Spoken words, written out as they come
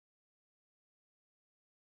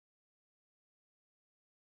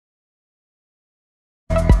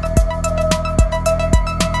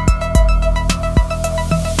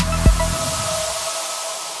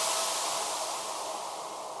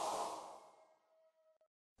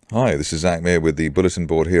Hi, this is Zak Mir with the Bulletin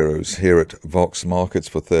Board Heroes here at Vox Markets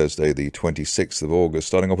for Thursday, the 26th of August.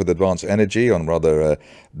 Starting off with Advanced Energy on rather a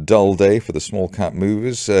dull day for the small cap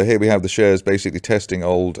movers. Here we have the shares basically testing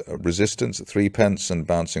old resistance at 3p and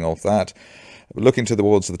bouncing off that. Looking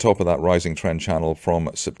towards the top of that rising trend channel from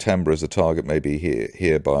September as a target, maybe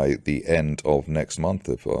here by the end of next month,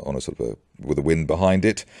 if on a sort of with a wind behind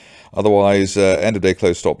it. Otherwise, end of day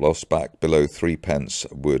close stop loss back below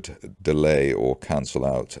 3p would delay or cancel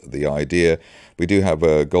out the idea. We do have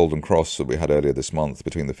a golden cross that we had earlier this month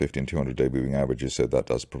between the 50 and 200 day moving averages, so that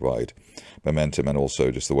does provide momentum, and also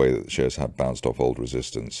just the way that the shares have bounced off old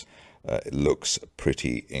resistance, it looks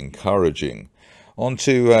pretty encouraging. On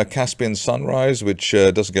to Caspian Sunrise, which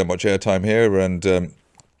doesn't get much airtime here, and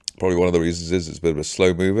probably one of the reasons is it's a bit of a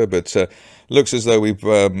slow mover, but looks as though we've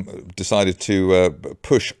decided to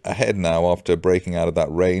push ahead now after breaking out of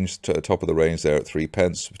that range, top of the range there at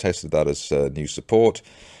 3p. We've tested that as new support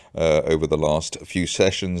over the last few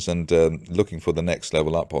sessions, and looking for the next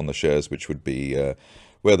level up on the shares, which would be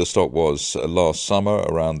where the stock was last summer,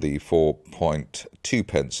 around the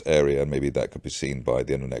 4.2p area, and maybe that could be seen by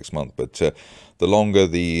the end of next month. But the longer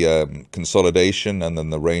the consolidation and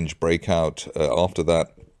then the range breakout after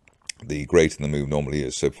that, the greater the move normally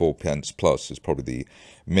is. So 4p plus is probably the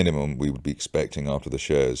minimum we would be expecting after the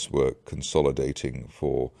shares were consolidating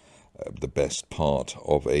for the best part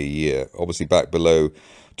of a year. Obviously back below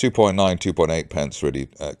 2.9, 2.8p, really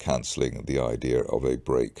cancelling the idea of a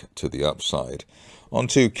break to the upside. On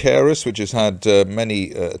to Caerus, which has had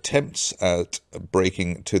many attempts at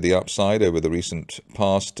breaking to the upside over the recent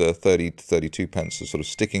past. 30 to 32p, a sort of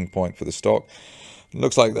sticking point for the stock.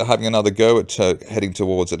 Looks like they're having another go at heading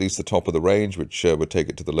towards at least the top of the range, which would take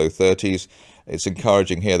it to the low 30s. It's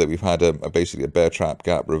encouraging here that we've had basically a bear trap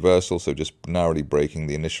gap reversal, so just narrowly breaking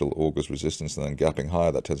the initial August resistance and then gapping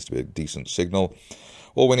higher. That tends to be a decent signal.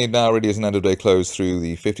 All we need now really is an end of day close through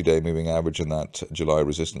the 50-day moving average and that July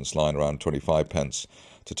resistance line around 25p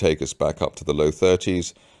to take us back up to the low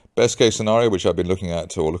 30s. Best case scenario, which I've been looking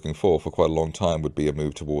at or looking for quite a long time, would be a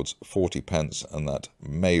move towards 40p and that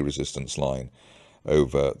May resistance line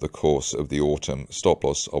over the course of the autumn. Stop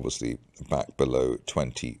loss obviously back below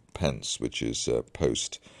 20p, which is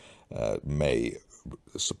post May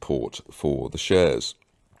support for the shares.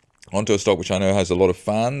 Onto a stock which I know has a lot of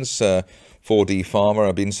fans, 4D Pharma.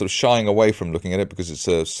 I've been sort of shying away from looking at it because it's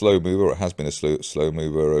a slow mover, or it has been a slow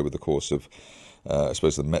mover over the course of I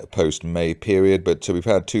suppose the post-May period, but we've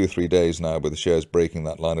had 2 or 3 days now with the shares breaking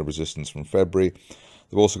that line of resistance from February.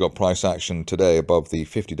 They've also got price action today above the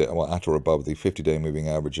 50-day, well, at or above the 50-day moving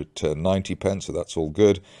average at 90p, so that's all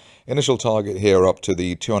good. Initial target here up to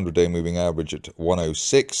the 200-day moving average at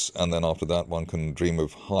 106, and then after that one can dream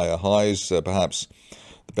of higher highs. Perhaps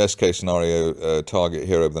the best case scenario target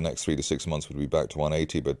here over the next 3 to 6 months would be back to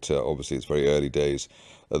 180, but obviously it's very early days.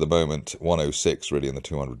 At the moment, 106 really in the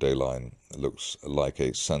 200-day line looks like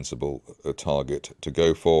a sensible target to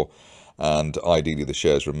go for. And ideally the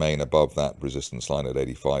shares remain above that resistance line at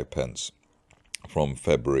 85p from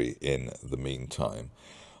February in the meantime.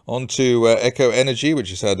 On to Echo Energy,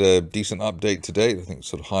 which has had a decent update today. I think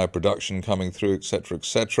sort of higher production coming through, etc.,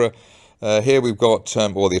 etc. Here we've got,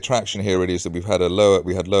 well, the attraction here really is that we had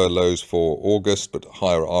lower lows for August, but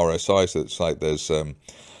higher RSI, so it's like there's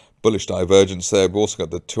bullish divergence there. We've also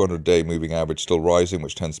got the 200-day moving average still rising,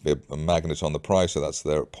 which tends to be a magnet on the price, so that's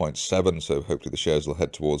there at 0.7, so hopefully the shares will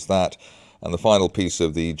head towards that. And the final piece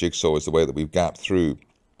of the jigsaw is the way that we've gapped through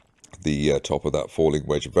the top of that falling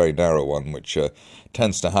wedge, a very narrow one, which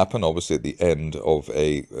tends to happen obviously at the end of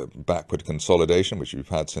a backward consolidation, which we've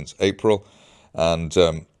had since April. And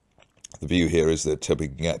the view here is that we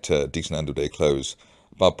can get a decent end of day close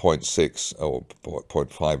about 0.6 or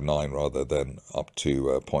 0.59 rather than up to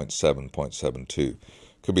 0.7, 0.72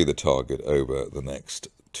 could be the target over the next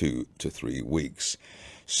 2 to 3 weeks.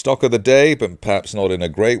 Stock of the day, but perhaps not in a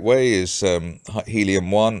great way, is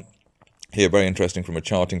Helium One. Here, very interesting from a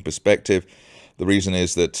charting perspective. The reason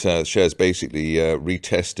is that shares basically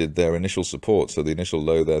retested their initial support. So the initial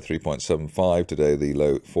low there, 3.75, today the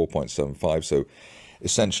low 4.75. So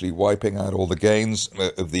essentially wiping out all the gains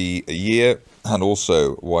of the year, and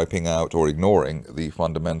also wiping out or ignoring the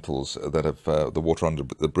fundamentals that have the water under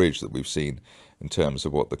the bridge that we've seen in terms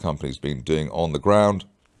of what the company's been doing on the ground.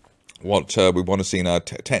 What we want to see now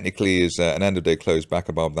technically is an end of day close back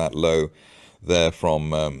above that low there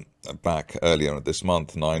from back earlier this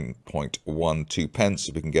month, 9.12p.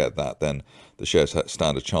 If we can get that, then the shares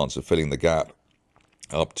stand a chance of filling the gap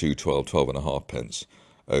up to 12.5p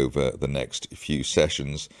over the next few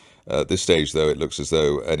sessions. At this stage, though, it looks as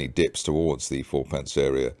though any dips towards the 4p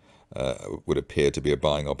area would appear to be a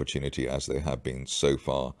buying opportunity, as they have been so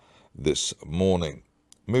far this morning.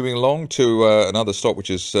 Moving along to another stock which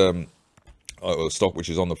is on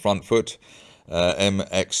the front foot,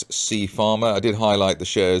 MGC Pharma. I did highlight the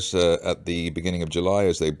shares at the beginning of July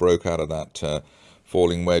as they broke out of that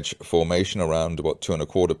falling wedge formation around about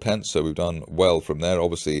 2.25 pence. So we've done well from there.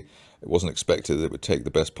 Obviously, it wasn't expected that it would take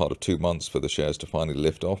the best part of 2 months for the shares to finally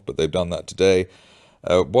lift off, but they've done that today.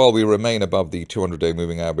 While we remain above the 200-day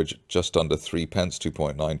moving average, just under 3 pence,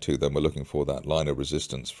 2.92, then we're looking for that line of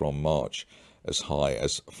resistance from March as high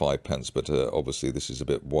as 5 pence. But obviously, this is a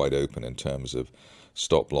bit wide open in terms of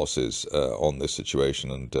stop losses on this situation,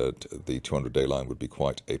 and the 200-day line would be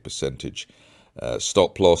quite a percentage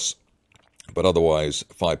stop loss. But otherwise,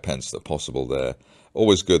 5 pence are possible there.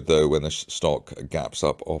 Always good, though, when the stock gaps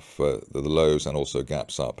up off the lows and also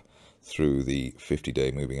gaps up through the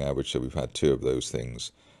 50-day moving average. So we've had two of those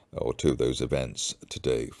things, or two of those events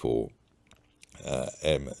today for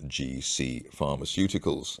MGC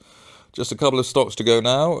Pharmaceuticals. Just a couple of stocks to go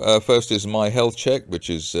now. First is MyHealthChecked, which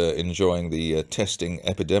is enjoying the testing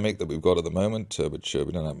epidemic that we've got at the moment, which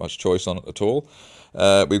we don't have much choice on at all.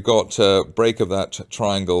 We've got break of that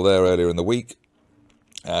triangle there earlier in the week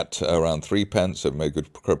at around 3 pence, so we made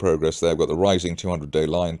good progress there. We've got the rising 200-day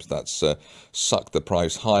line, that's sucked the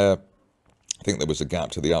price higher. I think there was a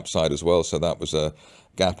gap to the upside as well, so that was a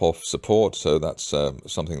gap off support, so that's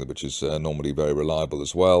something which is normally very reliable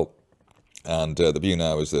as well. And the view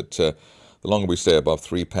now is that the longer we stay above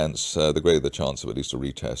 3 pence, the greater the chance of at least a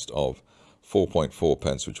retest of 4.4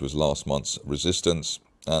 pence, which was last month's resistance,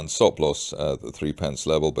 and stop loss at the 3 pence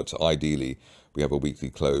level. But ideally, we have a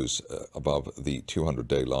weekly close above the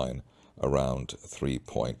 200-day line around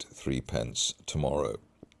 3.3 pence tomorrow.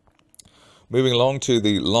 Moving along to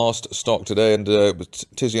the last stock today, and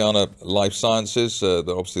Tiziana Life Sciences.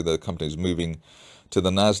 Obviously, the company is moving to the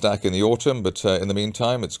Nasdaq in the autumn, but in the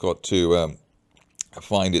meantime, it's got to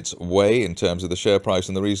find its way in terms of the share price.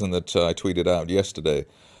 And the reason that I tweeted out yesterday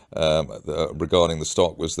regarding the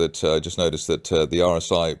stock was that I just noticed that the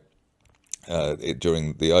RSI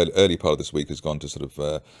during the early part of this week has gone to sort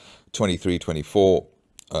of 23, 24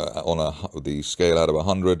 on the scale out of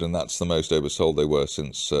 100, and that's the most oversold they were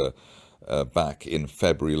since back in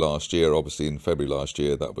February last year. Obviously, in February last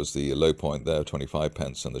year, that was the low point there, 25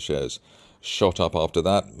 pence, and the shares shot up after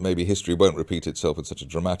that. Maybe history won't repeat itself in such a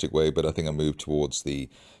dramatic way, but I think a move towards the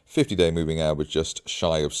 50-day moving average just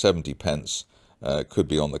shy of 70 pence could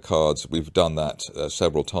be on the cards. We've done that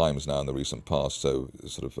several times now in the recent past, so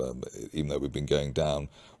sort of even though we've been going down,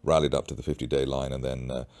 rallied up to the 50-day line and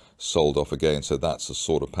then sold off again. So that's the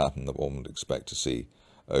sort of pattern that one would expect to see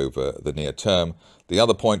over the near term. The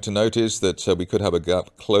other point to note is that we could have a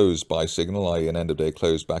gap close by signal, i.e. an end of day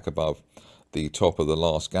close back above the top of the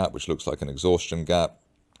last gap, which looks like an exhaustion gap.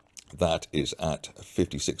 That is at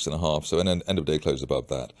 56.5. So an end of day close above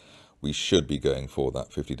that, we should be going for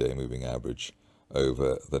that 50-day moving average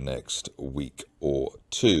over the next week or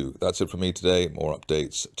two. That's it from me today. More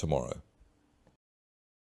updates tomorrow.